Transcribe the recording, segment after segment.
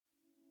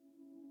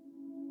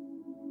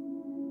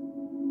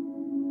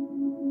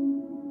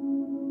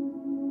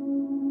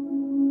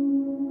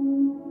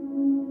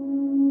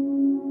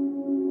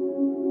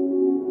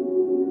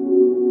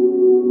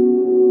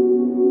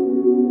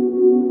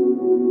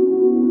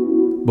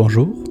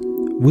Bonjour,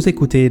 vous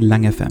écoutez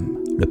Lang FM,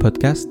 le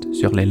podcast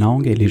sur les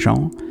langues et les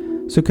gens,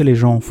 ce que les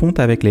gens font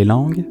avec les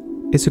langues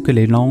et ce que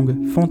les langues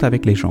font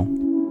avec les gens.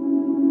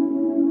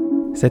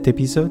 Cet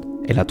épisode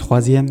est la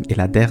troisième et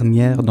la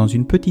dernière dans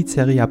une petite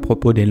série à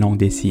propos des langues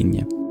des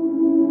signes.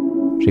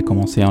 J'ai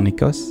commencé en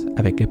Écosse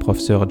avec les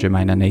professeurs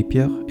Jemina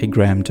Napier et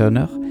Graham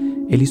Turner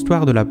et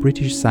l'histoire de la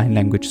British Sign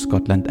Language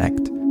Scotland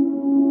Act.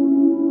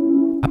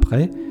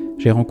 Après,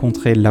 j'ai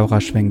rencontré Laura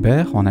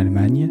Schwengber en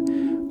Allemagne,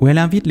 où elle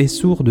invite les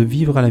sourds de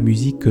vivre à la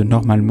musique que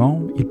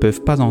normalement ils ne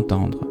peuvent pas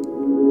entendre.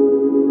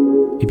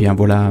 Et bien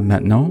voilà,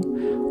 maintenant,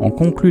 on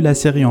conclut la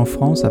série en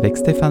France avec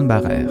Stéphane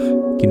Barrère,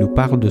 qui nous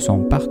parle de son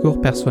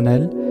parcours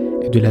personnel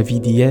et de la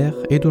vie d'hier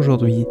et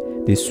d'aujourd'hui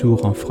des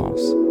sourds en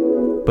France.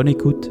 Bonne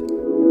écoute!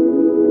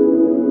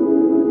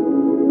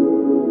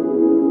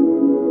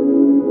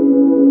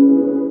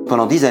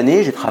 Pendant 10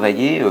 années, j'ai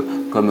travaillé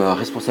comme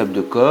responsable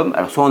de com,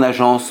 alors soit en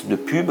agence de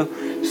pub,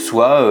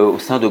 soit au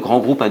sein de grands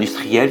groupes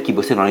industriels qui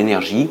bossaient dans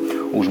l'énergie,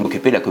 où je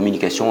m'occupais de la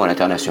communication à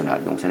l'international.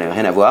 Donc ça n'avait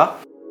rien à voir.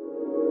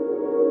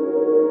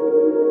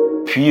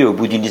 Puis au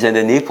bout d'une dizaine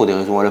d'années, pour des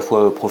raisons à la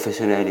fois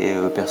professionnelles et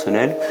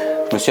personnelles,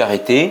 je me suis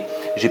arrêté.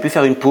 J'ai pu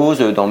faire une pause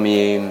dans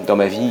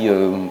ma vie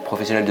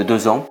professionnelle de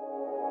 2 ans.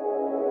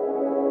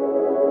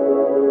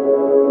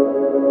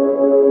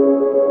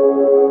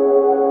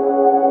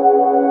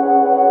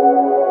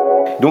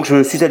 Donc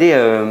je suis allé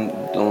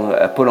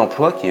à Pôle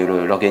emploi, qui est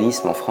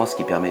l'organisme en France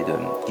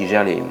qui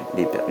gère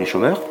les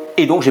chômeurs.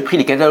 Et donc j'ai pris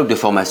les catalogues de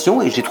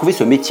formation et j'ai trouvé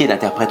ce métier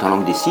d'interprète en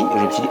langue des signes. Et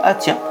je me suis dit, ah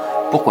tiens,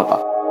 pourquoi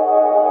pas.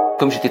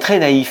 Comme j'étais très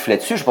naïf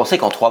là-dessus, je pensais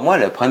qu'en 3 mois,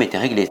 le problème était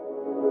réglé.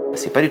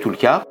 C'est pas du tout le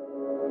cas.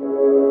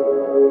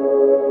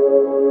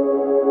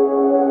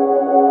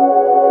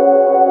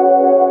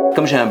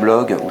 Comme j'ai un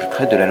blog où je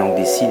traite de la langue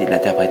des signes et de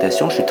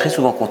l'interprétation, je suis très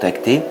souvent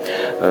contacté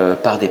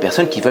par des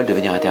personnes qui veulent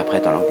devenir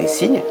interprètes en langue des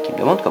signes, qui me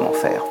demandent comment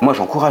faire. Moi,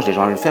 j'encourage les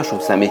gens à le faire, je trouve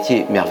que c'est un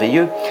métier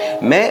merveilleux,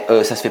 mais ça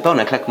ne se fait pas en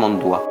un claquement de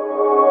doigts.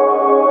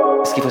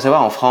 Ce qu'il faut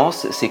savoir en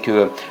France, c'est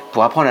que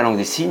pour apprendre la langue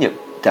des signes,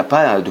 tu n'as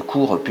pas de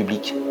cours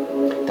publics.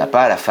 Tu n'as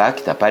pas à la fac,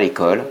 tu n'as pas à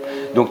l'école,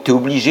 donc tu es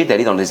obligé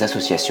d'aller dans des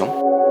associations.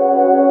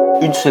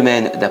 Une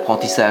semaine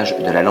d'apprentissage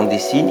de la langue des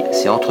signes,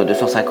 c'est entre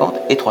 250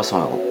 et 300 €.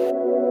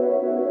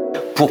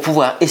 Pour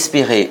pouvoir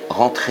espérer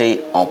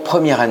rentrer en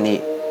première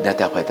année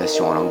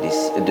d'interprétation en langue des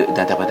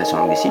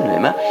signes, le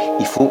M1,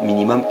 il faut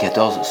minimum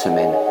 14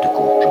 semaines de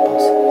cours, je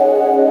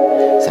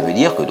pense. Ça veut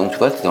dire que donc, tu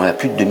vois, tu es dans la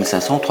plus de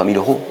 2500, 3000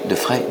 € de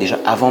frais, déjà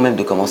avant même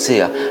de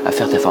commencer à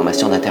faire ta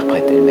formation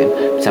d'interprète elle-même,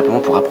 tout simplement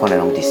pour apprendre la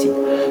langue des signes.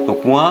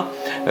 Donc moi,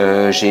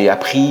 j'ai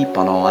appris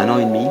pendant 1 an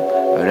et demi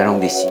la langue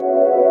des signes.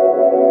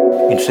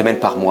 1 semaine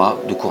par mois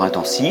de cours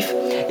intensifs,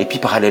 et puis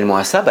parallèlement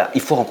à ça,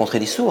 il faut rencontrer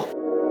des sourds.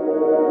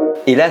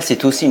 Et là,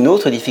 c'est aussi une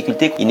autre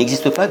difficulté. Il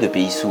n'existe pas de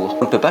pays sourds.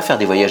 On ne peut pas faire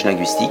des voyages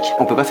linguistiques,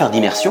 on ne peut pas faire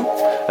d'immersion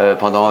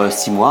pendant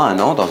 6 mois, 1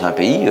 an dans un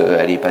pays,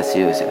 aller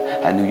passer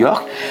à New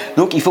York.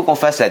 Donc il faut qu'on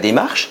fasse la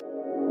démarche.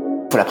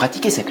 Il faut la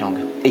pratiquer cette langue.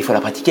 Et il faut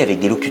la pratiquer avec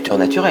des locuteurs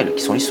naturels,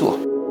 qui sont les sourds.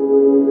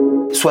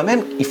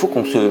 Soi-même, il faut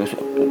qu'on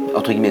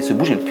se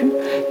bouger le cul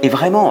et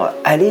vraiment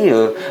aller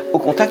au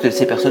contact de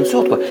ces personnes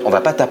sourdes, quoi. On ne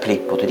va pas t'appeler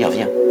pour te dire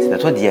viens, c'est à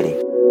toi d'y aller.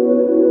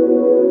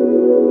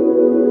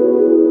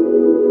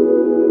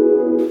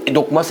 Et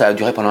donc moi, ça a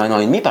duré pendant 1 an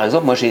et demi. Par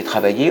exemple, moi j'ai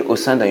travaillé au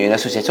sein d'une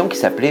association qui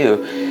s'appelait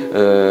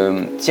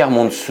Tiers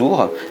Monde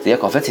Sourd. C'est-à-dire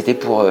qu'en fait, c'était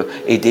pour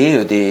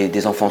aider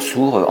des enfants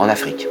sourds en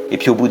Afrique. Et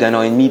puis au bout d'1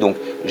 an et demi, donc,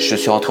 je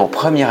suis rentré en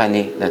première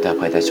année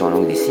d'interprétation en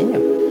langue des signes.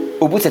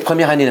 Au bout de cette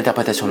première année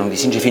d'interprétation en langue des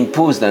signes, j'ai fait une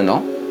pause d'1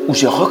 an où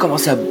j'ai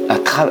recommencé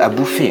à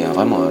bouffer,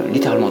 vraiment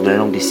littéralement de la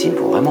langue des signes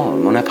pour vraiment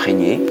m'en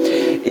imprégner.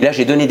 Et là,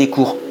 j'ai donné des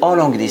cours en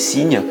langue des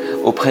signes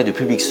auprès de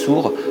publics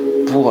sourds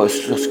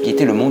sur ce qui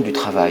était le monde du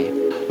travail.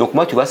 Donc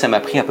moi, tu vois, ça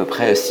m'a pris à peu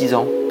près 6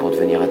 ans pour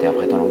devenir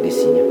interprète en langue des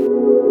signes.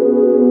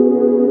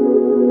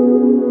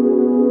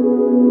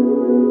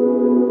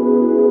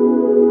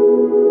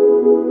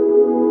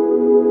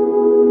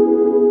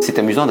 C'est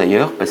amusant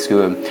d'ailleurs parce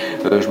que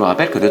je me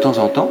rappelle que de temps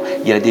en temps,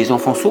 il y a des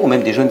enfants sourds ou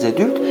même des jeunes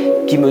adultes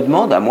qui me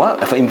demandent à moi,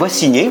 enfin ils me voient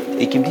signer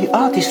et qui me disent «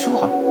 Ah, t'es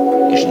sourd ?»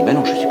 Et je dis « Ben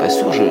non, je ne suis pas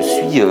sourd, je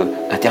suis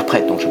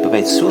interprète, donc je ne peux pas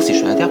être sourd si je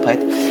suis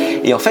interprète. »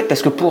 Et en fait,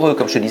 parce que pour eux,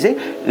 comme je te disais,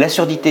 la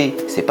surdité,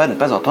 c'est pas ne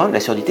pas entendre,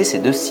 la surdité, c'est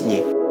de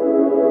signer.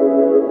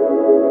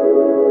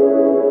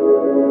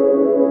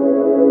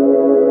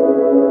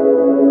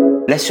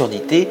 La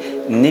surdité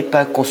n'est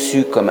pas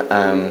conçue comme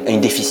une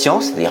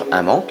déficience, c'est-à-dire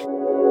un manque.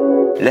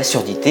 La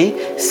surdité,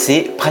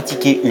 c'est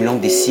pratiquer une langue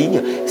des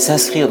signes,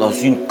 s'inscrire dans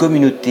une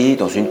communauté,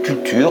 dans une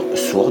culture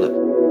sourde.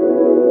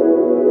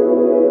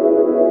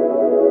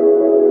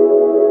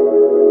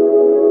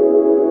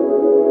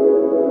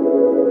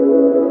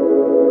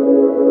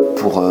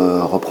 Pour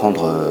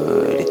reprendre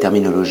les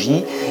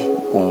terminologies,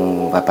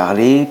 on va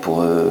parler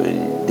pour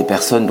des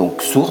personnes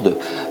donc sourdes,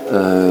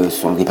 ce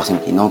sont des personnes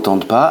qui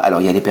n'entendent pas.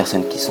 Alors il y a des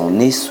personnes qui sont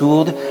nées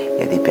sourdes,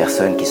 il y a des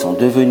personnes qui sont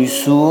devenues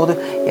sourdes,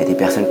 il y a des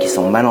personnes qui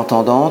sont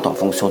malentendantes en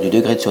fonction du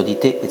degré de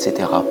surdité,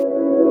 etc.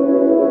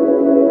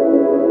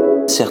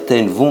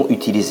 Certaines vont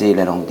utiliser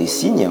la langue des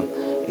signes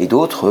et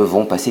d'autres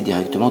vont passer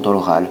directement dans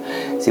l'oral.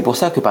 C'est pour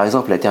ça que par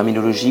exemple la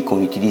terminologie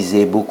qu'on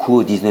utilisait beaucoup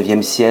au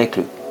XIXe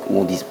siècle,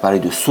 où on parlait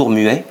de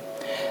sourd-muet,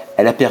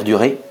 elle a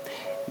perduré,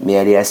 mais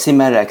elle est assez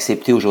mal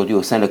acceptée aujourd'hui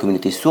au sein de la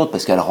communauté sourde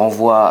parce qu'elle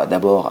renvoie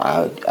d'abord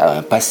à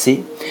un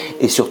passé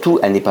et surtout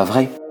elle n'est pas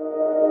vraie.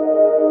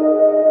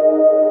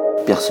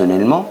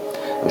 Personnellement,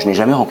 je n'ai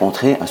jamais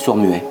rencontré un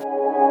sourd-muet.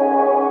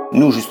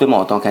 Nous, justement,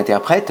 en tant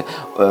qu'interprète,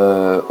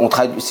 on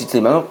traduit.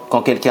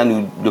 Quand quelqu'un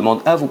nous demande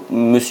 « Ah, vous,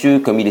 monsieur,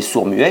 comme il est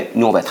sourd-muet »,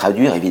 nous, on va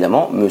traduire,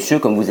 évidemment, « Monsieur,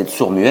 comme vous êtes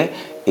sourd-muet »,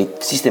 et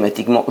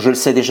systématiquement, je le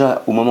sais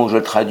déjà au moment où je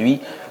le traduis,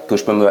 que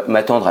je peux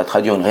m'attendre à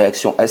traduire une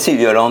réaction assez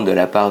violente de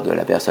la part de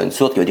la personne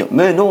sourde qui va dire «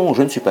 Mais non,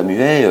 je ne suis pas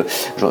muet,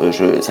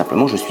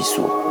 simplement je suis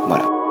sourd ».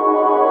 Voilà.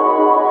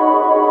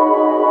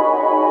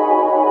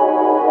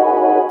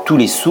 Tous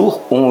les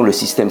sourds ont le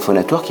système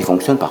phonatoire qui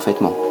fonctionne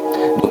parfaitement.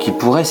 Donc ils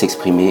pourraient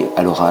s'exprimer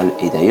à l'oral.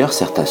 Et d'ailleurs,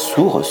 certains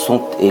sourds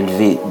sont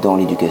élevés dans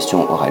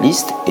l'éducation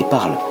oraliste et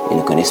parlent et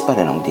ne connaissent pas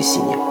la langue des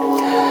signes.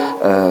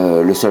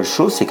 La seule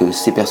chose, c'est que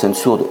ces personnes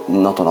sourdes,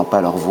 n'entendant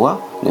pas leur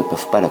voix, ne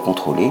peuvent pas la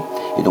contrôler.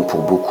 Et donc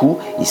pour beaucoup,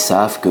 ils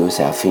savent que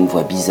ça a fait une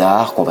voix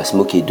bizarre, qu'on va se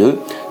moquer d'eux.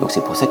 Donc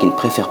c'est pour ça qu'ils ne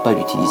préfèrent pas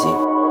l'utiliser.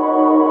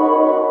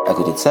 À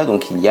côté de ça,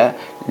 donc, il y a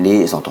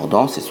les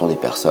entendants. Ce sont des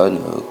personnes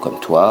comme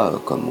toi,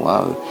 comme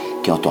moi,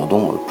 qui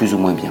entendons plus ou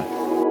moins bien.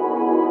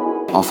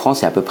 En France,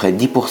 il y a à peu près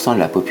 10% de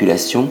la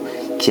population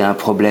qui a un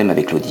problème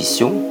avec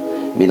l'audition.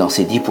 Mais dans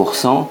ces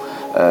 10%,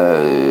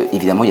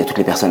 évidemment, il y a toutes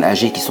les personnes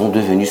âgées qui sont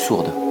devenues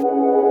sourdes.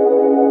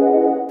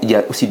 Il y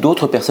a aussi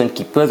d'autres personnes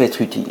qui peuvent être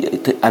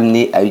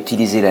amenées à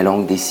utiliser la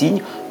langue des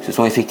signes. Ce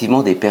sont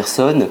effectivement des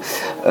personnes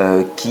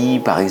qui,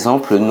 par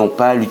exemple, n'ont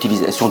pas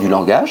l'utilisation du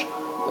langage.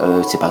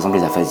 C'est par exemple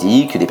les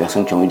aphasiques, des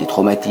personnes qui ont eu des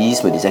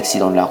traumatismes, des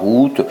accidents de la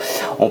route.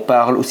 On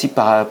parle aussi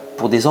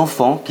pour des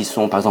enfants qui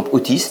sont par exemple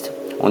autistes.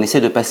 On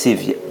essaie de passer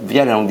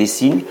via la langue des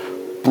signes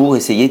pour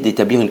essayer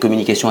d'établir une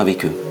communication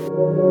avec eux.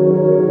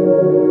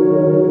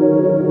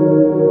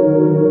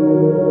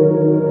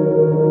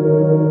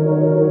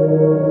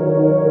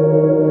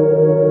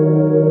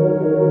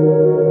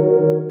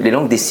 Les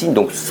langues des signes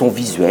donc, sont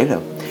visuelles,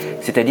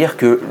 c'est-à-dire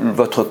que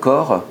votre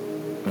corps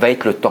va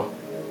être le temps.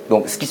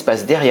 Donc ce qui se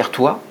passe derrière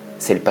toi,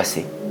 c'est le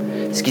passé.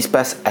 Ce qui se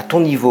passe à ton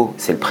niveau,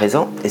 c'est le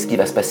présent. Et ce qui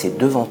va se passer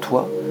devant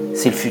toi,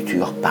 c'est le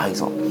futur, par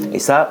exemple. Et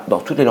ça, dans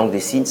toutes les langues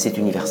des signes, c'est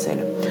universel.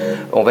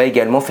 On va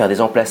également faire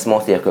des emplacements,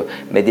 c'est-à-dire que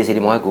mettre des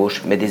éléments à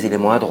gauche, mettre des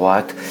éléments à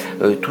droite.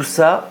 Tout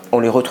ça, on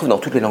les retrouve dans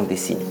toutes les langues des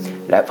signes.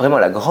 Vraiment,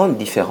 la grande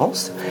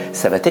différence,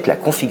 ça va être la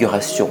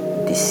configuration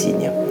des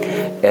signes.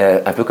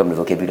 Un peu comme le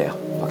vocabulaire,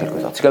 en quelque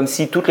sorte. C'est comme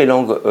si toutes les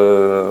langues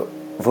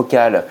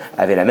vocales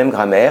avaient la même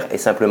grammaire et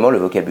simplement le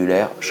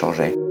vocabulaire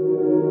changeait.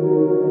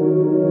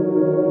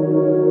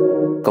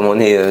 Comme on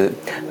est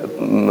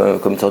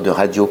comme une sorte de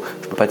radio,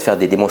 je ne peux pas te faire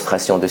des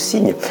démonstrations de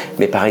signes,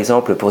 mais par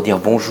exemple, pour dire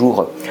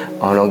bonjour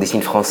en langue des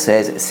signes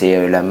française,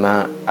 c'est la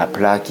main à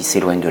plat qui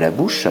s'éloigne de la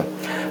bouche.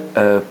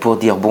 Pour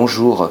dire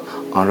bonjour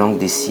en langue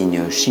des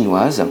signes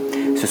chinoise,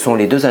 ce sont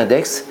les deux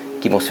index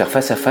qui vont se faire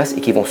face à face et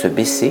qui vont se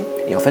baisser.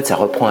 Et en fait, ça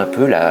reprend un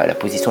peu la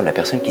position de la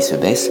personne qui se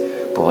baisse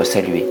pour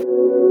saluer.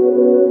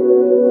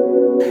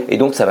 Et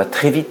donc ça va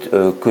très vite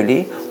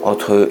coller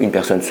entre une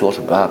personne sourde,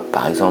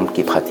 par exemple,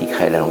 qui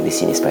pratiquerait la langue des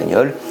signes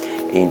espagnole,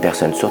 et une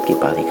personne sourde qui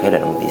pratiquerait la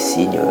langue des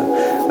signes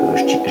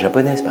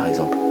japonaise, par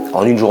exemple.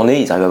 En une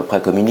journée, ils arrivent à peu près à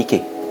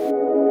communiquer.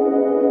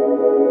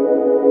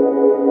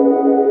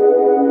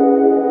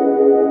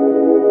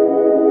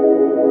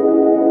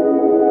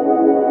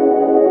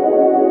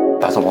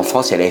 Par exemple, en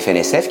France, il y a la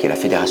FNSF, qui est la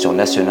Fédération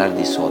nationale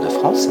des sourds de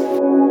France,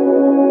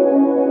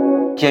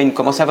 qui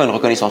commence à avoir une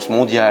reconnaissance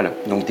mondiale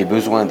donc des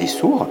besoins des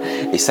sourds.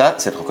 Et ça,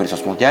 cette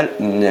reconnaissance mondiale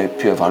n'a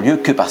pu avoir lieu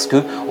que parce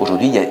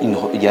qu'aujourd'hui, il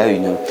y a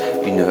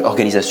une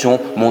organisation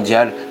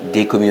mondiale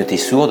des communautés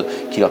sourdes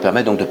qui leur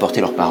permet donc de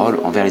porter leur parole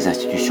envers les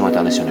institutions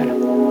internationales.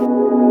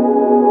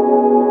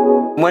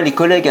 Moi, les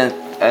collègues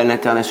à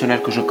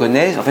l'international que je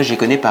connais, en fait, je les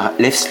connais par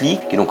l'EFSLI,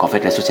 qui est donc en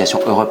fait l'association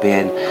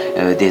européenne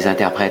des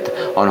interprètes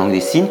en langue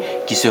des signes,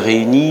 qui se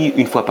réunit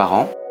une fois par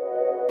an.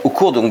 Au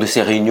cours donc de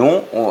ces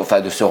réunions,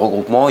 de ce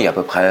regroupement, il y a à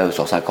peu près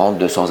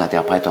 150-200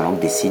 interprètes en langue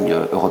des signes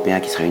européens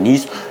qui se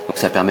réunissent. Donc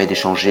ça permet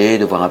d'échanger,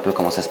 de voir un peu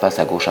comment ça se passe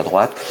à gauche, à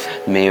droite.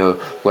 Mais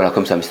voilà,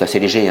 comme ça, mais c'est assez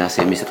léger, hein,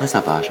 mais c'est très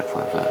sympa à chaque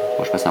fois. Moi,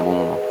 je passe un bon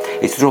moment.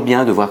 Et c'est toujours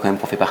bien de voir quand même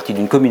qu'on fait partie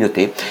d'une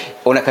communauté.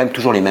 On a quand même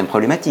toujours les mêmes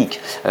problématiques,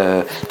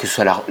 que ce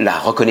soit la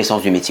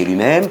reconnaissance du métier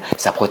lui-même,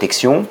 sa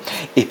protection,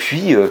 et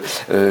puis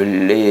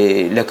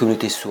la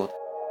communauté sourde.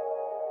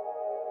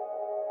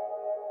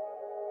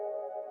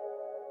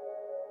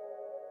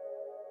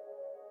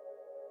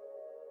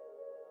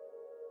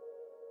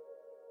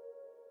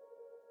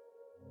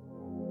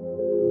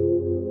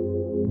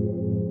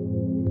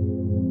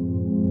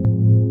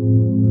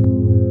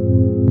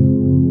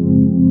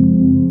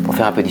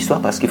 Un peu d'histoire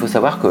parce qu'il faut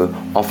savoir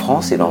qu'en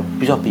France et dans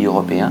plusieurs pays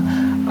européens,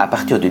 à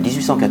partir de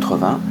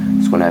 1880,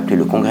 ce qu'on a appelé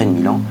le Congrès de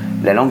Milan,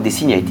 la langue des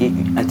signes a été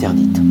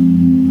interdite.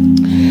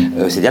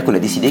 C'est-à-dire qu'on a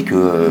décidé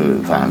que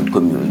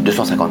comme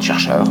 250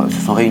 chercheurs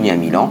se sont réunis à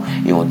Milan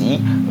et ont dit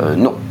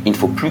non, il ne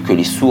faut plus que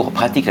les sourds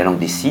pratiquent la langue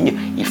des signes,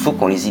 il faut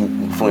qu'on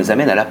les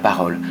amène à la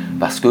parole.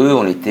 Parce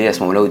qu'on était à ce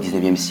moment-là au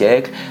 19e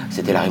siècle,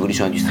 c'était la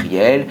révolution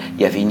industrielle,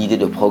 il y avait une idée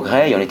de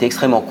progrès et on était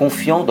extrêmement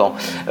confiant dans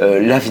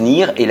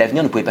l'avenir, et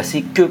l'avenir ne pouvait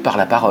passer que par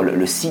la parole.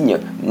 Le signe,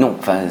 non,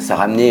 enfin, ça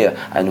ramenait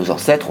à nos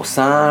ancêtres, aux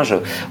singes,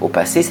 au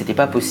passé, c'était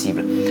pas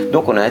possible.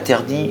 Donc on a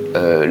interdit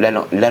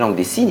la langue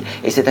des signes,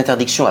 et cette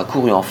interdiction a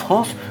couru en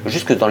France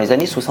jusque dans les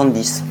années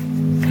 70.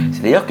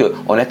 C'est-à-dire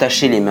qu'on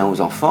attachait les mains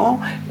aux enfants,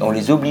 on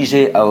les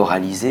obligeait à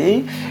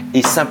oraliser,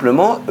 et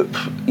simplement,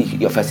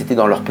 c'était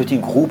dans leur petit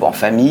groupe, en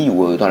famille,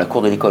 ou dans la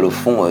cour de l'école au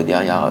fond,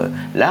 derrière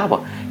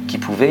l'arbre, qui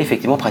pouvaient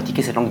effectivement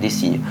pratiquer cette langue des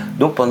signes.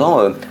 Donc pendant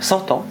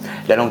 100 ans,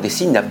 la langue des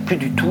signes n'a plus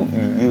du tout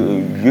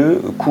eu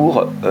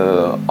cours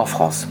en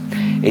France.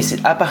 Et c'est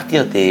à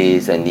partir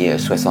des années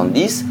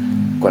 70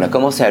 qu'on a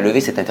commencé à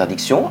lever cette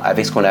interdiction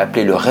avec ce qu'on a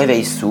appelé le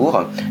réveil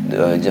sourd de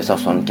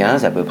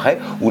 1975 à peu près,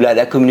 où là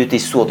la communauté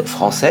sourde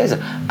française,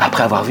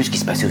 après avoir vu ce qui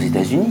se passait aux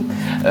États-Unis,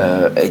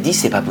 dit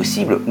c'est pas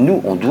possible,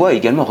 nous on doit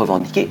également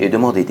revendiquer et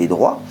demander des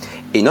droits,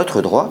 et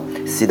notre droit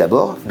c'est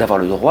d'abord d'avoir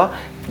le droit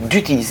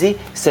d'utiliser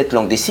cette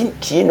langue des signes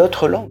qui est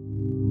notre langue.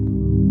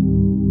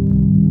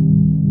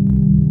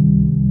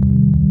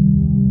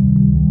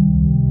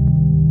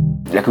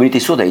 La communauté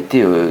sourde a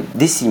été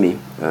décimée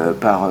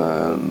par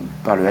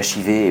le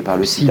HIV et par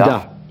le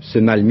sida. Ce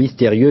mal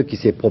mystérieux qui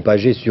s'est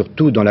propagé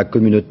surtout dans la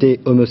communauté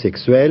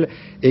homosexuelle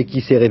et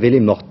qui s'est révélé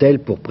mortel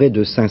pour près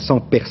de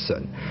 500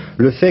 personnes.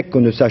 Le fait qu'on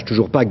ne sache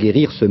toujours pas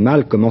guérir ce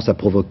mal commence à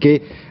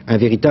provoquer un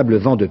véritable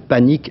vent de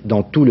panique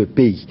dans tout le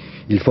pays.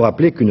 Il faut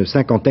rappeler qu'une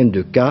 50aine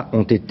de cas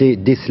ont été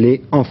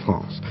décelés en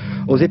France.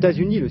 Aux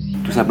États-Unis,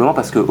 Tout simplement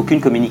parce qu'aucune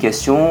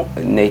communication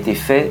n'a été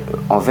faite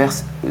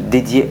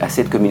dédiée à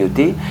cette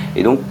communauté,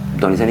 et donc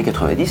dans les années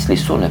 90, les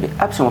sourds n'avaient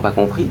absolument pas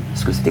compris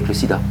ce que c'était que le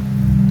sida.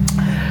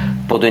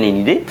 Pour donner une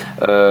idée,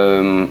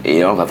 et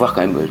là on va voir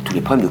quand même tous les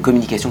problèmes de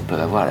communication que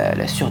peuvent avoir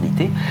la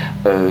surdité,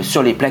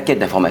 sur les plaquettes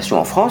d'information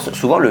en France,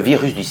 souvent le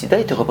virus du sida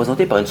était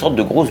représenté par une sorte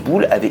de grosse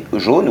boule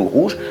jaune ou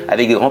rouge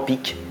avec des grands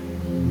pics.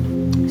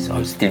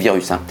 C'était le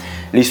virus.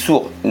 Les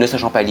sourds, ne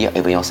sachant pas lire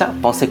et voyant ça,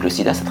 pensaient que le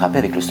sida s'attrapait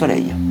avec le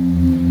soleil.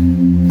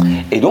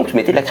 Et donc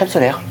mettaient de la crème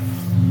solaire.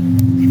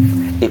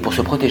 Et pour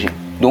se protéger.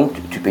 Donc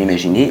tu peux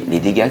imaginer les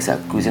dégâts que ça a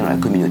causé dans la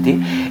communauté.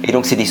 Et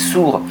donc c'est des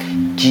sourds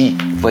qui,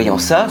 voyant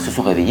ça, se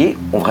sont réveillés,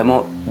 ont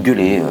vraiment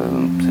gueulé,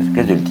 c'est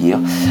place de le dire.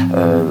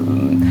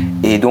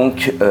 Et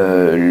donc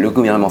le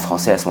gouvernement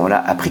français à ce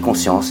moment-là a pris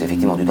conscience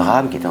effectivement du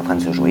drame qui était en train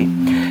de se jouer.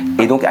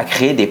 Et donc a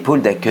créé des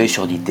pôles d'accueil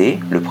surdité,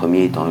 le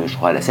premier étant, je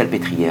crois, la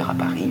Salpêtrière à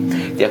Paris.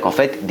 C'est-à-dire qu'en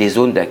fait, des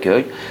zones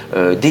d'accueil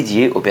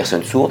dédiées aux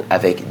personnes sourdes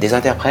avec des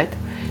interprètes,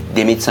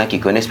 des médecins qui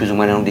connaissent plus ou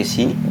moins la langue des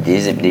signes,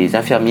 des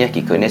infirmières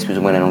qui connaissent plus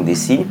ou moins la langue des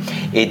signes,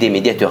 et des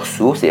médiateurs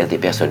sourds, c'est-à-dire des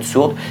personnes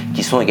sourdes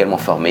qui sont également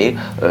formées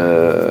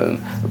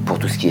pour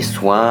tout ce qui est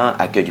soins,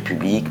 accueil du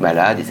public,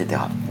 malades,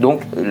 etc.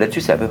 Donc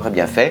là-dessus, c'est à peu près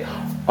bien fait.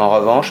 En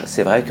revanche,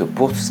 c'est vrai que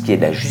pour ce qui est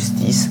de la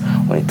justice,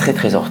 on est très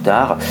très en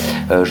retard.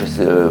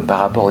 Par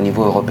rapport au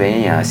niveau européen,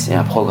 il y a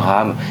un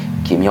programme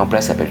qui est mis en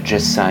place, s'appelle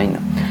Just Sign,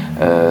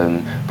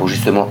 pour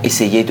justement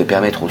essayer de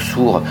permettre aux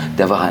sourds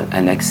d'avoir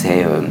un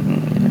accès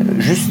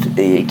juste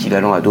et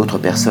équivalent à d'autres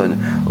personnes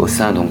au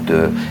sein donc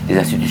des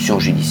institutions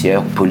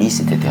judiciaires, police,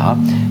 etc.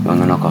 Mais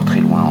on en est encore très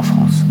loin en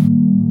France.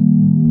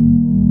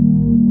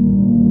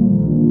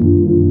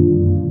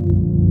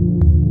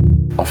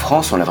 En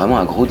France, on a vraiment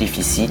un gros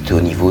déficit au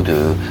niveau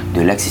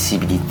de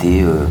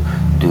l'accessibilité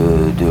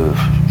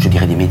je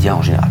dirais des médias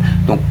en général.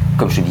 Donc,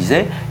 comme je te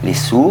disais, les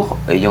sourds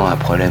ayant un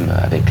problème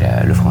avec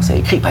le français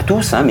écrit, pas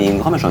tous, mais une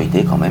grande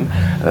majorité quand même,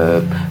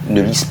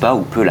 ne lisent pas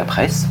ou peu la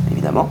presse,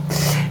 évidemment.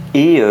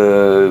 Et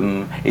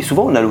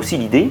souvent, on a aussi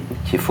l'idée,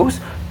 qui est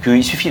fausse,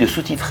 qu'il suffit de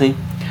sous-titrer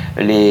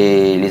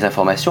les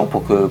informations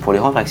pour les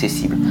rendre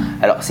accessibles.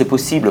 Alors, c'est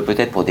possible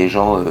peut-être pour des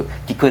gens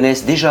qui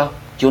connaissent déjà,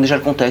 qui ont déjà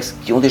le contexte,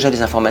 qui ont déjà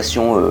des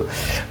informations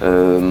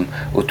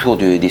autour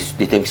des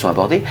thèmes qui sont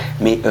abordés,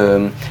 mais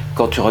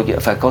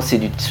quand c'est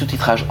du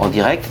sous-titrage en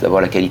direct,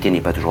 d'abord la qualité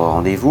n'est pas toujours au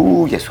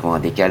rendez-vous, il y a souvent un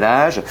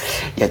décalage,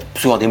 il y a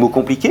souvent des mots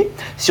compliqués.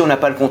 Si on n'a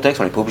pas le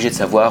contexte, on n'est pas obligé de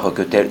savoir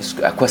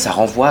à quoi ça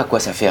renvoie, à quoi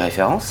ça fait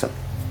référence.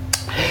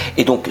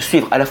 Et donc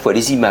suivre à la fois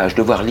les images,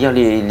 devoir lire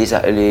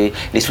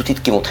les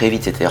sous-titres qui vont très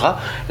vite, etc.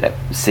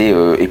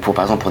 Et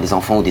par exemple pour des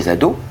enfants ou des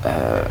ados,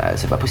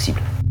 c'est pas possible.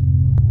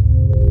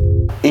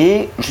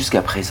 Et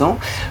jusqu'à présent,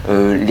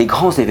 les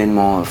grands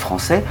événements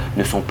français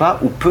ne sont pas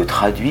ou peu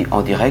traduits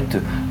en direct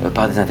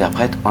par des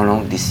interprètes en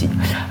langue des signes.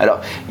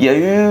 Alors, il y a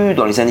eu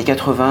dans les années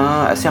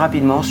 80, assez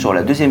rapidement, sur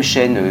la deuxième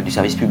chaîne du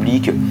service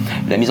public,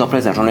 la mise en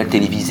place d'un journal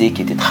télévisé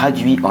qui était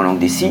traduit en langue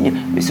des signes,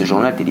 mais ce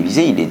journal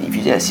télévisé, il est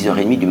diffusé à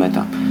 6h30 du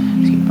matin.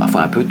 Ce qui est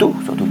parfois un peu tôt,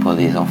 surtout pour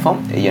des enfants.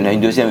 Et il y en a une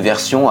deuxième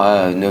version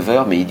à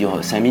 9h, mais il dure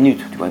 5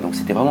 minutes, tu vois, donc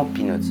c'était vraiment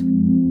peanuts.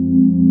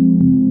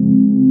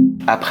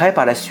 Après,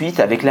 par la suite,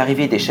 avec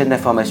l'arrivée des chaînes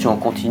d'information en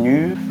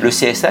continu, le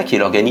CSA, qui est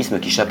l'organisme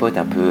qui chapeaute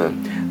un peu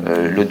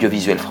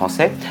l'audiovisuel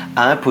français,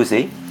 a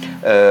imposé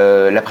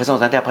la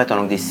présence d'interprètes en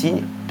langue des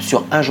signes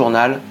sur un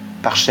journal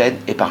par chaîne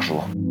et par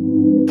jour.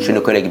 Chez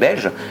nos collègues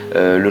belges,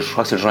 je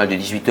crois que c'est le journal de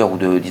 18h ou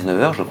de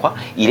 19h, je crois,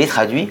 il est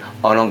traduit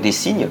en langue des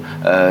signes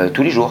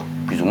tous les jours,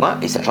 plus ou moins,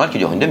 et c'est un journal qui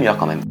dure une demi-heure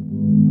quand même.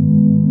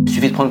 Il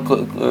suffit de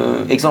prendre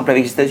exemple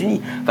avec les États-Unis.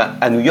 Enfin,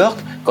 à New York,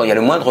 quand il y a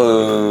le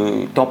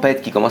moindre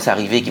tempête qui commence à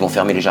arriver, qui vont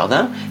fermer les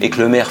jardins, et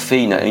que le maire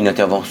fait une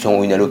intervention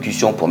ou une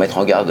allocution pour mettre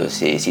en garde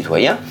ses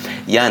citoyens,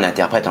 il y a un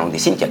interprète en langue des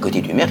signes qui est à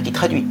côté du maire qui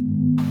traduit.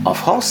 En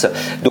France,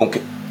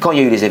 donc, quand il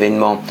y a eu les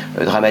événements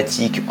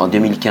dramatiques en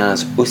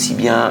 2015, aussi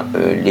bien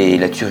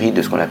la tuerie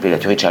de ce qu'on appelait la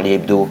tuerie de Charlie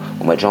Hebdo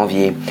au mois de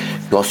janvier,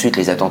 puis ensuite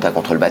les attentats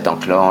contre le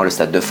Bataclan, le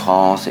Stade de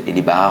France et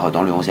les bars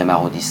dans le 11e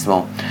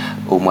arrondissement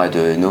au mois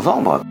de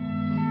novembre.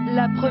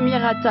 La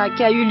première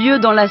attaque a eu lieu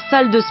dans la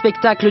salle de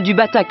spectacle du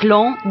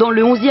Bataclan, dans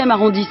le 11e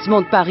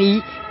arrondissement de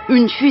Paris.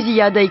 Une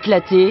fusillade a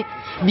éclaté,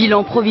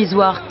 bilan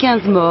provisoire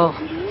 15 morts.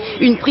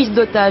 Une prise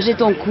d'otage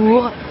est en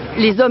cours,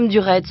 les hommes du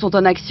raid sont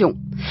en action.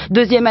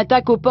 Deuxième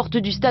attaque aux portes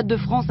du Stade de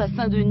France à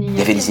Saint-Denis. Il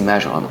y avait des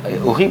images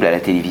horribles à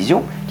la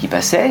télévision qui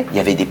passaient. Il y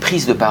avait des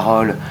prises de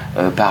parole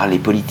par les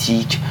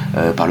politiques,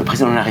 par le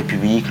président de la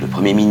République, le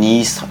Premier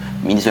ministre,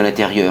 le ministre de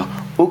l'Intérieur.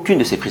 Aucune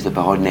de ces prises de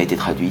parole n'a été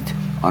traduite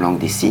en langue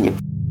des signes.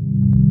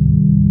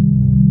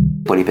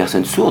 Pour les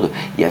personnes sourdes,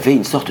 il y avait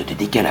une sorte de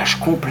décalage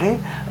complet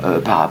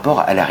par rapport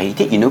à la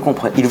réalité.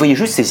 Ils voyaient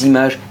juste ces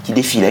images qui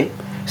défilaient,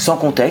 sans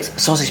contexte,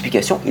 sans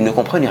explication. Ils ne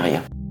comprenaient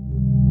rien.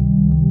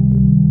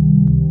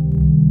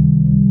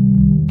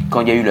 Quand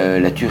il y a eu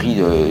la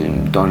tuerie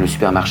dans le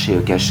supermarché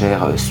Cacher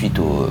suite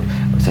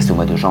ça c'est au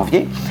mois de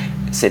janvier,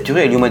 cette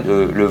tuerie a eu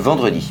lieu le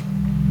vendredi.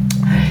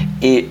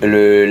 Et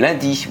le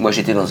lundi, moi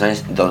j'étais dans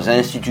un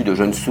institut de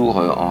jeunes sourds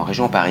en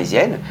région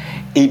parisienne,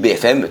 et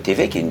BFM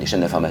TV, qui est une des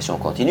chaînes d'information en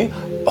continu,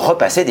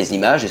 repassait des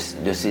images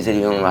de ces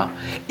événements-là.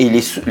 Et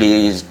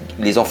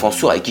les enfants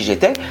sourds avec qui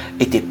j'étais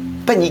étaient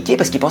paniqués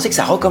parce qu'ils pensaient que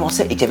ça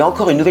recommençait et qu'il y avait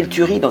encore une nouvelle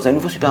tuerie dans un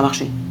nouveau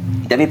supermarché.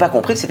 Ils n'avaient pas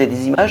compris que c'était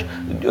des images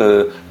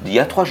d'il y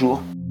a 3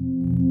 jours.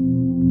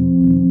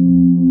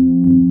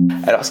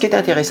 Alors, ce qui est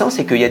intéressant,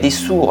 c'est qu'il y a des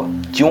sourds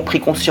qui ont pris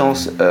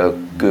conscience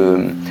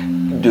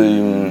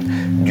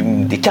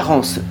des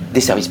carences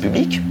des services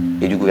publics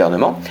et du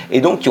gouvernement, et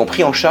donc qui ont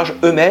pris en charge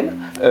eux-mêmes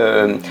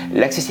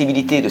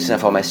l'accessibilité de ces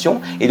informations,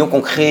 et donc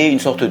ont créé une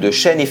sorte de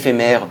chaîne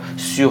éphémère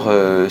sur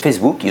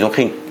Facebook. Ils ont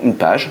créé une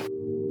page.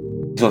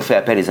 Ils ont fait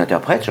appel à des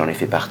interprètes, j'en ai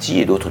fait partie,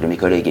 et d'autres de mes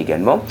collègues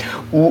également,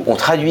 où on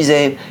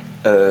traduisait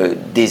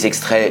des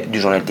extraits du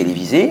journal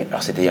télévisé.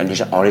 Alors, c'était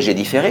en léger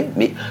différé,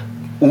 mais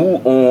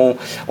où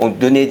on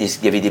donnait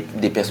il y avait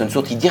des personnes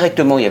sourdes qui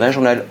directement, il y avait un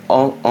journal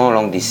en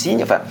langue des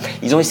signes. Enfin,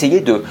 ils ont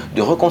essayé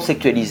de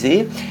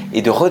recontextualiser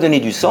et de redonner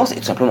du sens et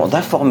tout simplement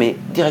d'informer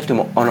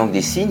directement en langue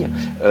des signes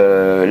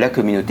la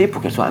communauté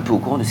pour qu'elle soit un peu au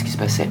courant de ce qui se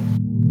passait.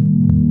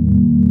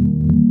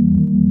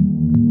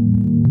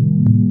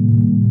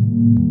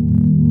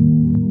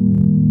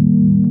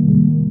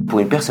 Pour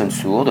une personne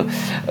sourde,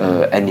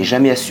 elle n'est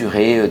jamais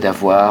assurée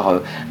d'avoir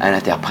un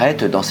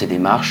interprète dans ses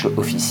démarches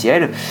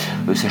officielles,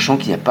 sachant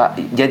qu'il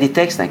y a des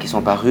textes qui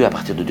sont parus à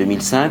partir de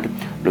 2005.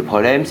 Le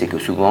problème, c'est que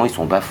souvent, ils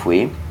sont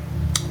bafoués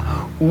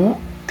ou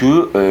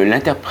que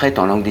l'interprète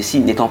en langue des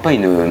signes, n'étant pas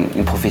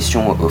une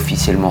profession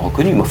officiellement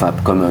reconnue, mais enfin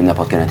comme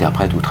n'importe quel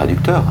interprète ou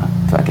traducteur,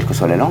 enfin quelle que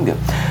soit la langue,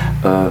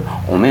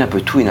 on met un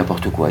peu tout et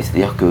n'importe quoi.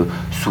 C'est-à-dire que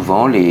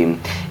souvent, dans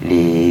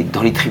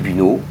les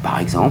tribunaux, par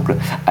exemple,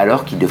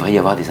 alors qu'il devrait y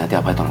avoir des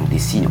interprètes en langue des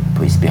signes, on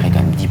peut espérer quand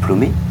même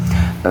diplômés,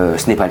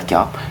 ce n'est pas le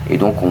cas. Et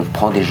donc on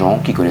prend des gens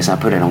qui connaissent un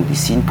peu la langue des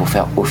signes pour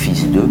faire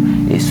office d'eux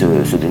et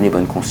se donner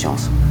bonne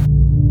conscience.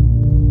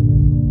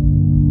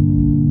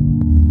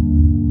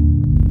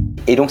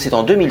 Et donc c'est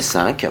en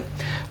 2005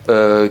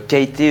 qu'a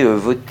été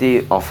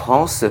votée en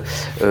France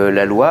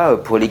la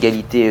loi pour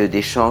l'égalité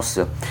des chances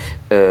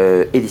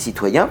et des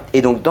citoyens.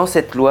 Et donc dans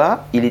cette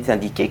loi, il est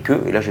indiqué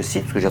que, et là je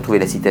cite parce que j'ai retrouvé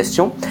la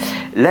citation,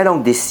 « La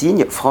langue des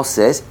signes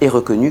française est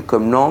reconnue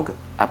comme langue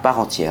à part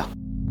entière ».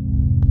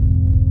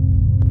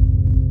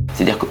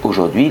 C'est-à-dire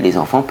qu'aujourd'hui, les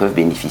enfants peuvent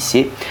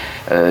bénéficier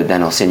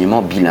d'un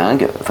enseignement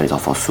bilingue, enfin les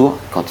enfants sourds,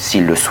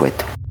 s'ils le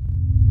souhaitent.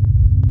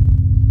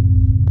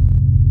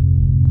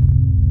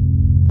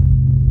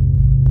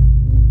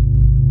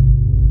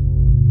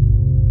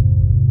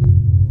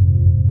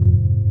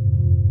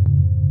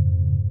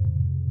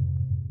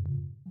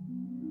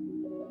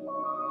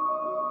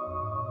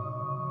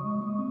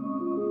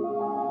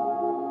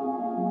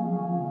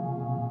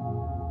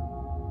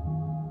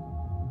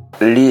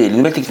 Les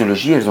nouvelles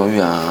technologies, elles ont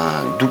eu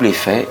un double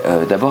effet.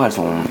 D'abord,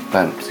 ce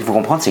qu'il faut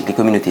comprendre, c'est que les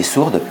communautés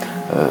sourdes,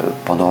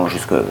 pendant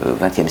jusqu'au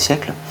XXe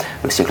siècle,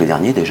 le siècle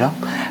dernier déjà,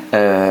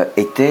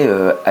 étaient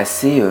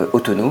assez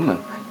autonomes,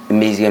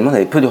 mais également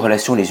n'avaient peu de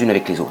relations les unes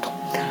avec les autres.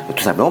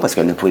 Tout simplement parce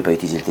qu'elles ne pouvaient pas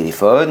utiliser le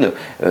téléphone.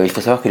 Il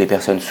faut savoir que les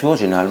personnes sourdes,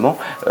 généralement,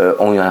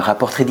 ont eu un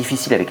rapport très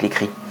difficile avec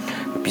l'écrit,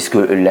 puisque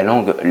la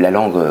langue,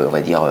 on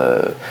va dire,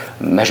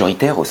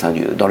 majoritaire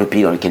dans le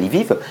pays dans lequel ils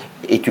vivent,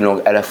 est une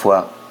langue à la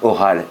fois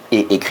orale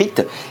et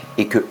écrite,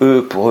 et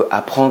que pour eux,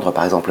 apprendre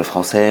par exemple le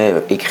français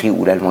écrit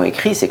ou l'allemand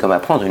écrit, c'est comme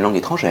apprendre une langue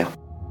étrangère.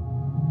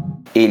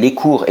 Et les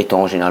cours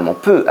étant généralement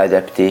peu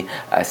adaptés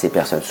à ces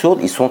personnes sourdes,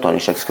 ils sont en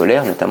échec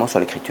scolaire, notamment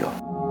sur l'écriture.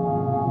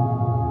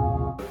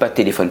 pas de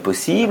téléphone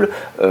possible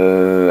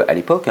à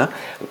l'époque, hein,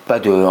 pas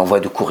d'envoi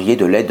de courrier,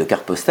 de lettres, de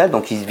cartes postales,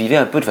 donc ils vivaient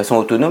un peu de façon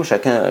autonome,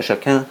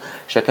 chacun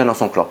dans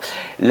son clan.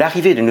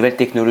 L'arrivée de nouvelles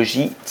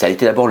technologies, ça a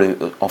été d'abord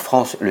en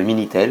France le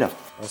Minitel.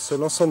 En se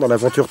lançant dans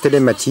l'aventure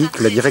télématique,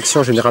 la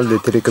Direction générale des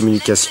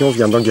télécommunications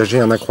vient d'engager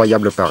un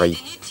incroyable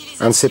pari.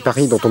 Un de ces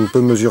paris dont on ne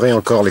peut mesurer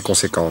encore les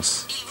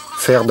conséquences.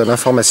 Faire de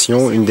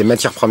l'information une des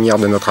matières premières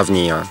de notre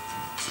avenir.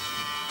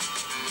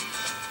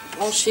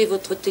 Branchez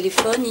votre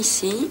téléphone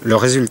ici. Le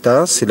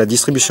résultat, c'est la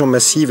distribution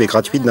massive et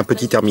gratuite d'un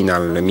petit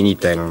terminal, le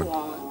Minitel.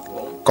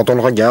 Quand on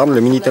le regarde,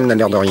 le Minitel n'a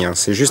l'air de rien.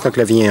 C'est juste un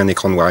clavier et un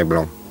écran noir et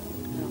blanc.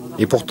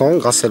 Et pourtant,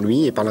 grâce à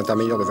lui et par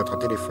l'intermédiaire de votre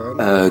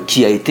téléphone...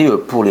 qui a été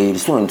pour les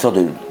sourds une sorte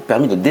de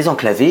permis de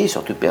désenclaver,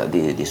 surtout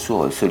des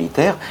sourds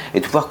solitaires, et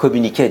de pouvoir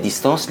communiquer à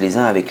distance les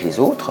uns avec les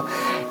autres.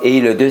 Et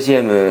le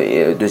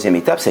deuxième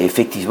étape, ça a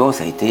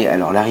été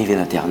alors l'arrivée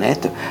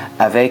d'Internet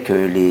avec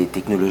les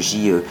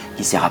technologies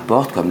qui s'y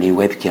rapportent, comme les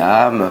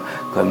webcams,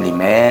 comme les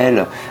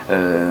mails,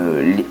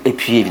 et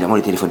puis évidemment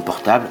les téléphones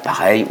portables,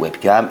 pareil,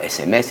 webcam,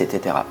 SMS,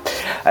 etc.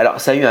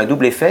 Alors ça a eu un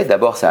double effet.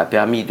 D'abord, ça a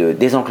permis de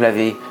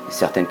désenclaver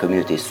certaines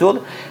communautés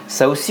sourdes.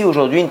 Ça a aussi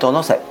aujourd'hui une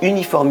tendance à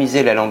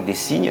uniformiser la langue des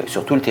signes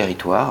sur tout le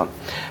territoire.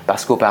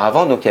 Parce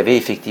qu'auparavant, donc, il y avait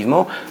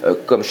effectivement,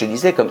 comme je te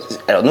disais,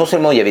 alors non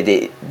seulement il y avait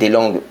des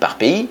langues par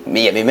pays, mais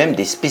il y avait même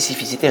des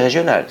spécificités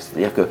régionales.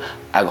 C'est-à-dire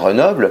qu'à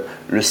Grenoble,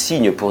 le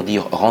signe pour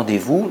dire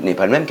rendez-vous n'est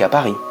pas le même qu'à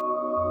Paris.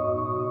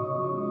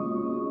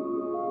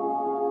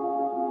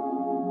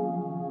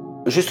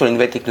 Juste sur les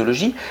nouvelles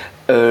technologies,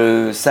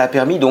 ça a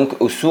permis donc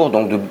aux sourds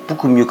de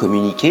beaucoup mieux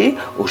communiquer.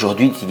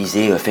 Aujourd'hui,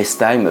 utiliser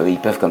FaceTime, ils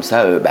peuvent comme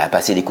ça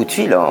passer des coups de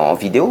fil en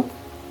vidéo.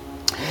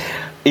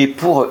 Et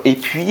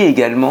puis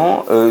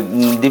également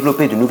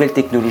développer de nouvelles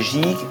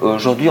technologies.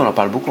 Aujourd'hui, on en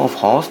parle beaucoup en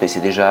France, mais c'est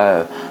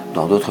déjà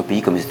dans d'autres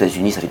pays comme les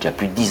États-Unis, ça fait déjà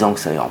plus de 10 ans que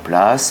ça est en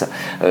place,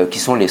 qui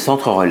sont les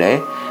centres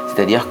relais.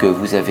 C'est-à-dire que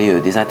vous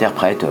avez des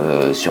interprètes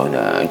sur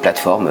une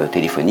plateforme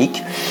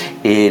téléphonique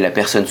et la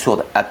personne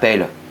sourde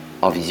appelle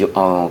en visio.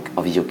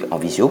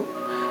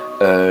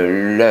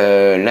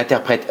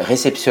 L'interprète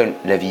réceptionne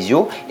la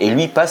visio et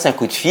lui passe un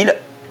coup de fil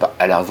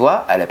à la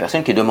voix à la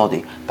personne qui est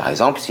demandée. Par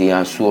exemple, si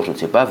un sourd, je ne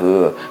sais pas,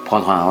 veut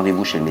prendre un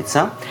rendez-vous chez le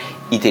médecin,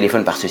 il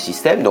téléphone par ce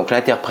système, donc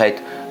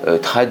l'interprète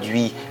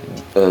traduit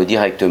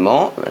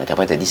directement,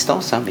 l'interprète à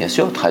distance, bien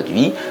sûr,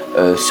 traduit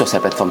sur sa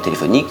plateforme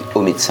téléphonique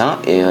au médecin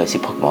et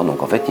réciproquement.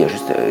 Donc en fait, il y a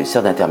juste une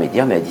sorte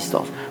d'intermédiaire, mais à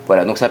distance.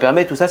 Voilà, donc ça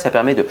permet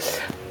de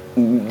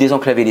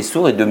désenclaver les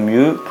sourds et de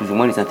mieux, plus ou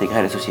moins, les intégrer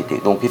à la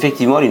société. Donc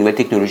effectivement, les nouvelles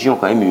technologies ont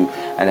quand même eu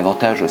un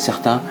avantage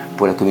certain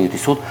pour la communauté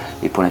sourde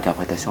et pour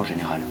l'interprétation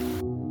générale.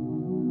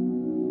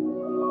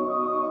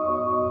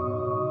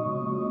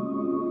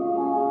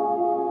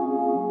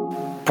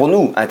 Pour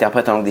nous,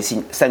 interprètes en langue des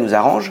signes, ça nous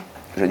arrange,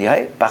 je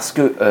dirais, parce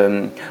que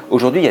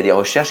aujourd'hui, il y a des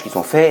recherches qui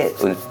sont faites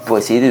pour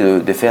essayer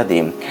de faire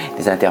des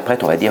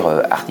interprètes, on va dire,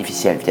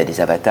 artificiels, via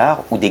des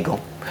avatars ou des gants.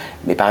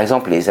 Mais par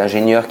exemple, les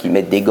ingénieurs qui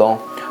mettent des gants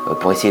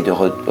pour essayer de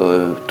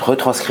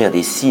retranscrire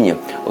des signes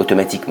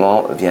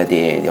automatiquement via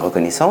des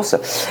reconnaissances,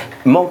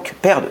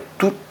 perdent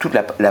toute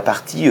la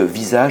partie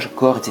visage,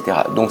 corps, etc.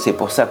 Donc c'est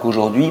pour ça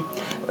qu'aujourd'hui,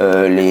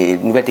 les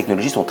nouvelles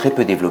technologies sont très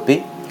peu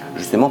développées,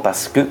 justement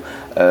parce que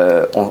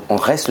on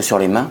reste sur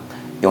les mains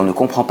et on ne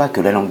comprend pas que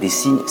la langue des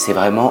signes, c'est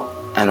vraiment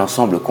un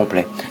ensemble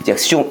complet. C'est-à-dire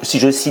que si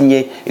je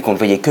signais et qu'on ne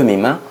voyait que mes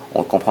mains, on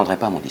ne comprendrait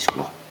pas mon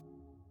discours.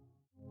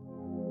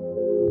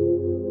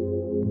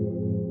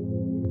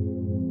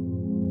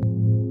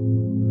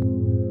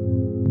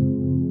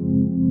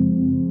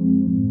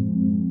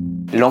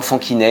 L'enfant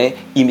qui naît,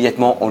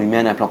 immédiatement on lui met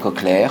un implant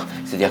cochléaire,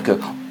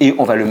 et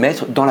on va le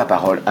mettre dans la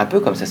parole, un peu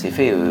comme ça s'est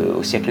fait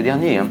au siècle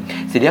dernier.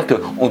 C'est-à-dire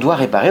qu'on doit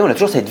réparer, on a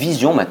toujours cette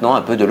vision maintenant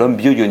un peu de l'homme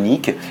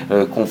bionique,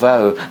 qu'on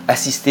va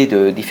assister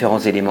de différents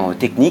éléments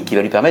techniques qui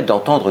va lui permettre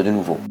d'entendre de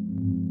nouveau.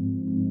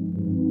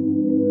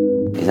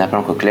 Les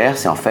implants cochléaires,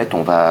 c'est en fait,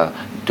 on va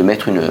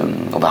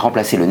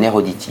remplacer le nerf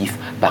auditif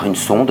par une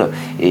sonde,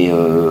 et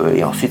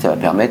ensuite ça va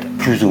permettre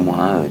plus ou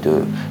moins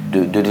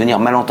de devenir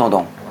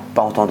malentendant.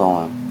 Pas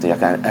entendant,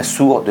 c'est-à-dire qu'un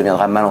sourd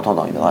deviendra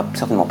malentendant, il ne deviendra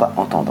certainement pas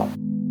entendant.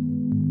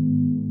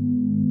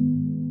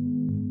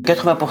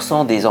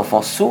 80% des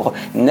enfants sourds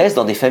naissent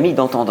dans des familles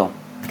d'entendants.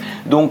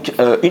 Donc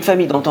une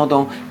famille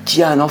d'entendants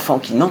qui a un enfant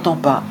qui n'entend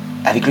pas,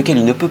 avec lequel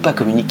il ne peut pas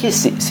communiquer,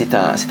 c'est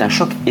un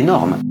choc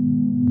énorme.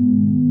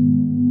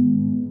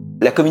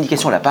 La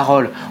communication, la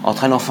parole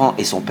entre un enfant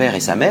et son père et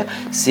sa mère,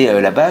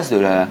 c'est la base de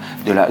la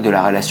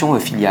relation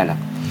filiale.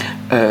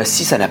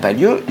 Si ça n'a pas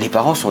lieu, les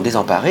parents sont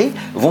désemparés,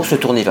 vont se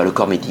tourner vers le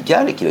corps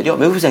médical et qui va dire «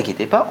 mais vous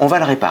inquiétez pas, on va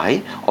le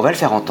réparer, on va le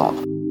faire entendre ».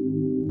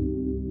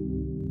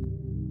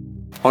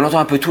 On entend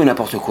un peu tout et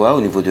n'importe quoi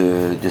au niveau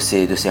de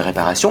ces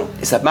réparations,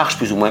 et ça marche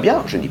plus ou moins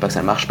bien, je ne dis pas que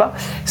ça ne marche pas,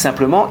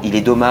 simplement il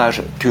est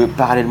dommage que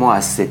parallèlement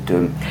à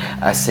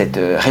cette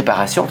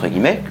réparation, entre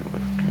guillemets,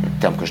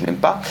 terme que je n'aime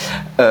pas,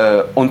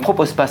 on ne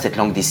propose pas cette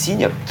langue des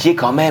signes, qui est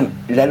quand même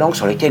la langue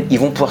sur laquelle ils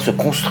vont pouvoir se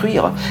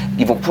construire,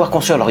 ils vont pouvoir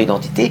construire leur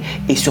identité,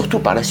 et surtout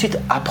par la suite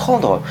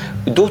apprendre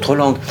d'autres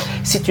langues.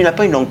 Si tu n'as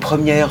pas une langue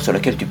première sur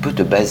laquelle tu peux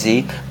te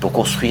baser pour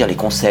construire les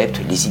concepts,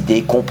 les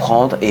idées,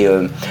 comprendre et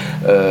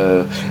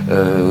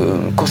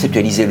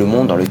conceptualiser le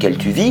monde dans lequel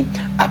tu vis,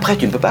 après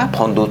tu ne peux pas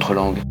apprendre d'autres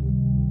langues.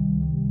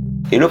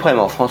 Et le problème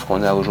en France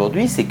qu'on a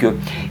aujourd'hui, c'est qu'il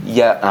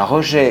y a un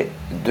rejet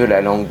de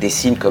la langue des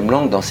signes comme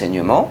langue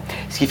d'enseignement,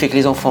 ce qui fait que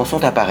les enfants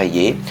sont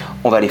appareillés,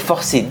 on va les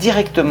forcer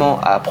directement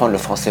à apprendre le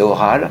français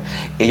oral,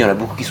 et il y en a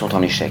beaucoup qui sont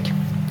en échec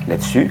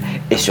là-dessus.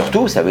 Et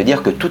surtout, ça veut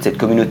dire que toute cette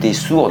communauté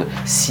sourde,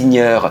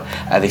 signeur,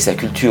 avec sa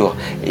culture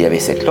et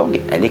avec cette langue,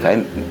 elle est quand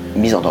même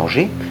mise en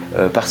danger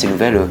par ces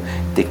nouvelles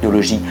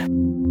technologies.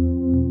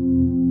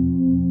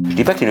 Je ne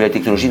dis pas que les nouvelles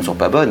technologies ne sont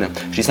pas bonnes,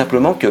 je dis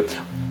simplement que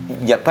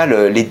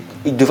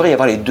il devrait y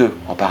avoir les deux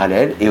en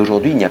parallèle, et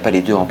aujourd'hui il n'y a pas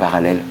les deux en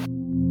parallèle.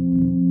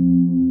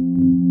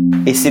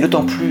 Et c'est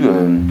d'autant plus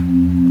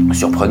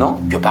surprenant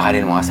que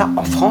parallèlement à ça,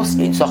 en France, il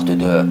y a une sorte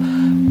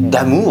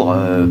d'amour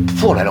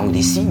pour la langue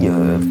des signes,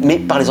 mais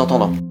par les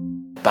entendants.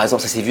 Par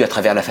exemple, ça s'est vu à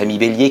travers La Famille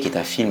Bélier, qui est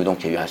un film donc,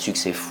 qui a eu un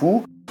succès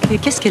fou. Et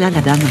qu'est-ce qu'elle a,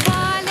 la dame?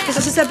 Ça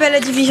s'appelle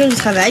La division du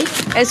travail.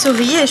 Elle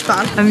sourit et je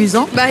parle.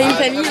 Amusant. Une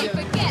famille.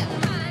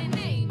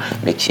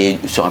 Mais qui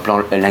est sur un plan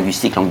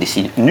linguistique, langue des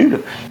signes, nul,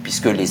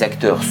 puisque les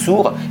acteurs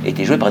sourds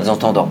étaient joués par des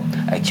entendants,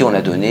 à qui on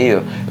a donné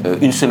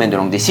une semaine de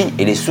langue des signes,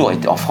 et les sourds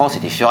en France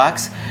étaient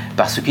furax,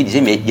 parce qu'ils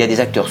disaient mais il y a des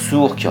acteurs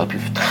sourds qui auraient pu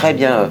très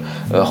bien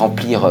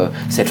remplir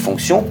cette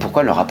fonction,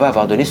 pourquoi ne leur a pas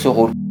avoir donné ce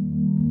rôle?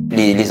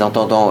 Les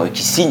entendants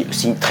qui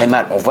signent très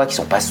mal, on voit qu'ils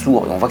ne sont pas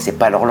sourds, on voit que ce n'est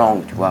pas leur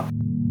langue, tu vois.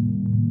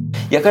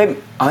 Il y a quand même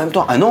en même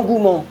temps un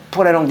engouement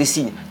pour la langue des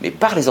signes, mais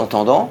par les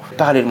entendants.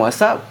 Parallèlement à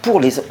ça, pour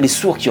les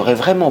sourds qui auraient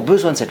vraiment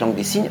besoin de cette langue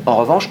des signes, en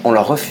revanche, on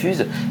leur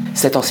refuse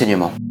cet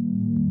enseignement.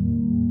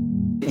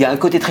 Il y a un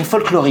côté très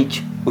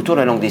folklorique autour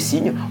de la langue des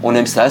signes. On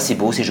aime ça, c'est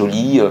beau, c'est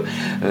joli,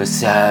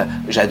 ça,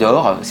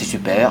 j'adore, c'est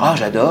super,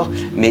 j'adore.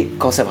 Mais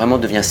quand ça vraiment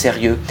devient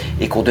sérieux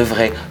et qu'on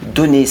devrait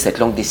donner cette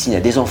langue des signes à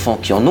des enfants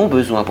qui en ont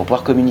besoin pour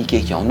pouvoir communiquer,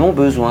 qui en ont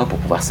besoin pour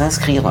pouvoir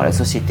s'inscrire dans la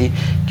société,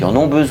 qui en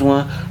ont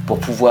besoin pour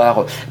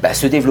pouvoir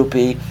se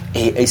développer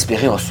et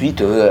espérer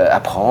ensuite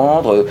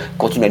apprendre,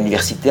 continuer à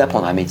l'université,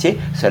 apprendre un métier,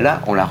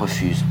 celle-là, on la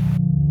refuse.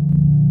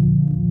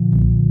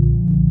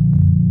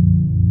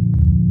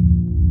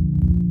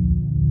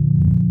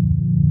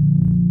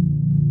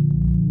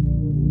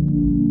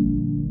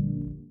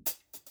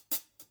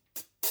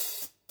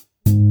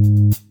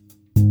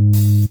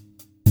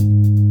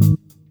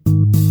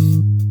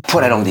 Pour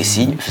la langue des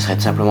signes, ce serait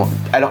tout simplement...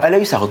 Alors, elle a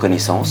eu sa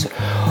reconnaissance.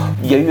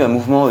 Il y a eu un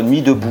mouvement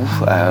Nuit debout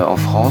en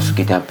France,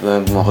 qui était un peu un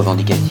mouvement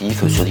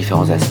revendicatif sur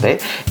différents aspects.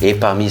 Et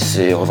parmi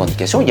ces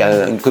revendications, il y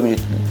a une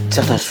communauté...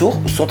 Certains sourds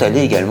sont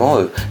allés également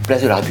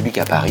place de la République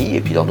à Paris,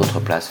 et puis dans d'autres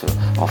places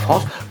en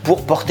France,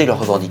 pour porter leurs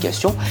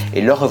revendications.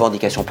 Et leur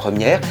revendication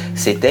première,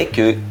 c'était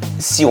que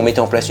si on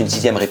mettait en place une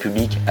 6e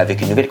République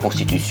avec une nouvelle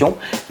constitution,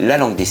 la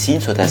langue des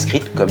signes soit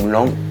inscrite comme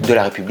langue de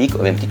la République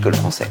au même titre que le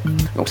français.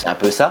 Donc c'est un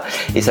peu ça,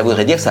 et ça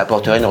voudrait dire que ça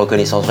apporterait une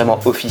reconnaissance vraiment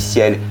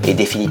officielle et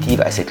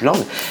définitive à cette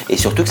langue, et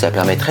surtout que ça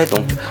permettrait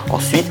donc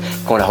ensuite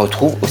qu'on la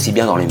retrouve aussi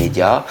bien dans les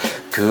médias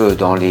que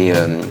dans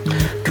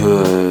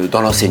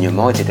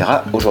l'enseignement, etc.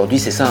 Aujourd'hui,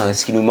 c'est ça,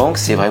 ce qui nous manque,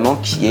 c'est vraiment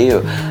qu'il y ait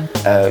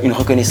une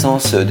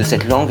reconnaissance de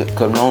cette langue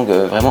comme langue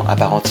vraiment à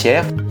part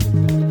entière.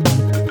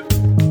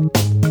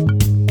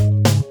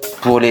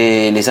 Pour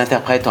les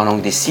interprètes en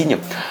langue des signes,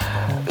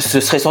 ce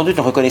serait sans doute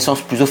une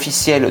reconnaissance plus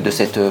officielle de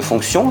cette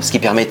fonction, ce qui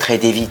permettrait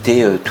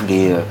d'éviter tous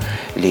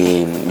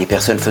les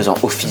personnes faisant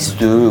office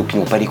d'eux, ou qui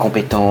n'ont pas les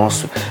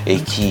compétences et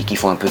qui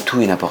font un peu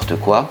tout et n'importe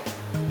quoi,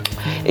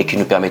 et qui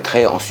nous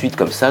permettrait ensuite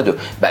comme ça de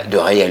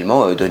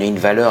réellement donner une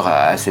valeur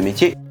à ce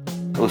métier.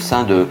 Au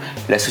sein de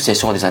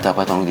l'association des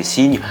interprètes en langue des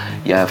signes,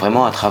 il y a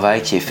vraiment un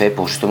travail qui est fait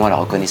pour justement la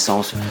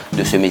reconnaissance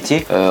de ce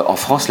métier. En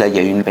France, là, il y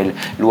a une belle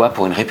loi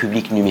pour une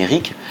république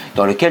numérique,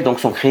 dans lequel donc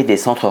sont créés des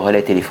centres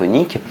relais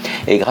téléphoniques.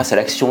 Et grâce à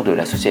l'action de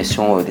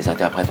l'association des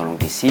interprètes en langue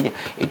des signes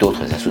et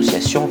d'autres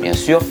associations, bien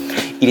sûr,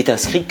 il est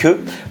inscrit que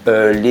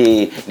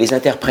les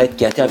interprètes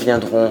qui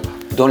interviendront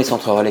dans les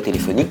centres relais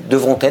téléphoniques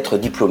devront être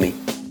diplômés.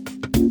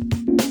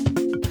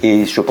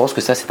 Et je pense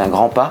que ça, c'est un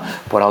grand pas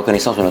pour la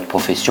reconnaissance de notre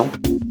profession.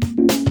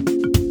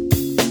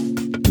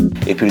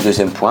 Et puis le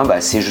deuxième point,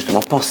 c'est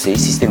justement penser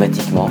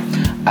systématiquement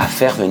à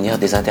faire venir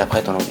des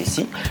interprètes en langue des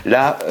signes.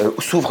 Là,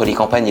 s'ouvrent les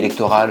campagnes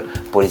électorales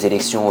pour les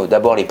élections,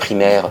 d'abord les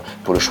primaires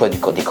pour le choix des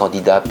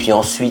candidats, puis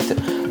ensuite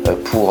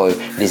pour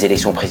les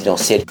élections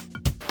présidentielles.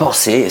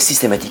 Penser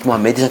systématiquement à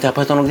mettre des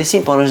interprètes en langue des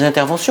signes pendant les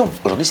interventions.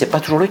 Aujourd'hui, c'est pas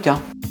toujours le cas.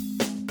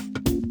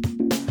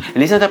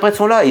 Les interprètes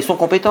sont là, ils sont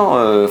compétents.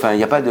 Il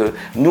y a pas de...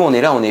 Nous, on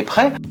est là, on est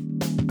prêts.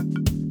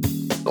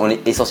 On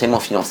est essentiellement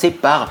financé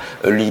par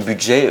les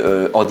budgets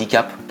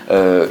handicap.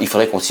 Il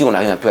faudrait qu'on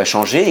arrive un peu à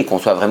changer et qu'on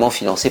soit vraiment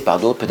financé par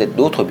peut-être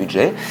d'autres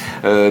budgets.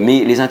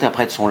 Mais les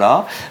interprètes sont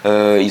là,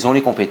 ils ont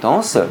les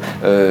compétences,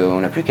 on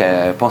n'a plus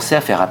qu'à penser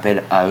à faire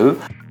appel à eux.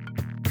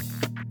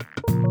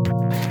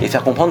 Et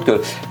faire comprendre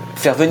que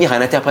Faire venir un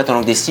interprète en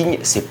langue des signes,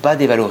 c'est pas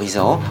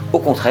dévalorisant. Au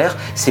contraire,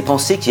 c'est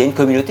penser qu'il y a une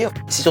communauté.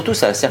 C'est surtout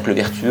ça, un cercle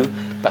vertueux,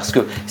 parce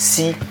que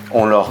si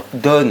on leur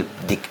donne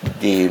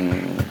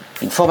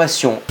une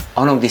formation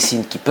en langue des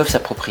signes qu'ils peuvent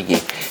s'approprier,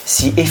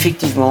 si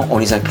effectivement on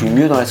les inclut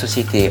mieux dans la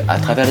société à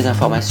travers les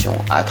informations,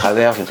 à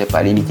travers, je ne sais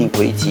pas, les meetings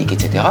politiques,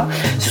 etc.,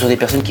 ce sont des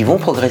personnes qui vont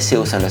progresser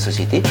au sein de la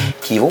société,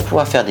 qui vont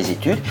pouvoir faire des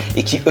études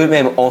et qui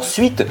eux-mêmes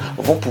ensuite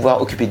vont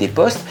pouvoir occuper des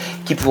postes,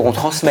 qui pourront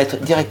transmettre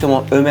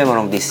directement eux-mêmes en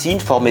langue des signes,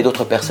 former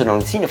d'autres personnes en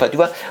langue des signes. Enfin, tu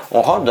vois,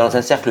 on rentre dans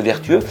un cercle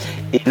vertueux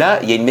et là,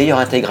 il y a une meilleure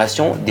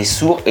intégration des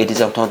sourds et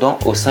des entendants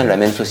au sein de la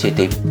même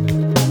société.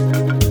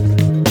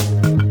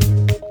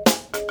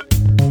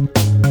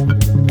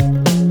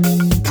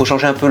 Il faut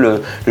changer un peu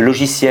le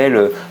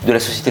logiciel de la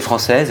société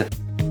française.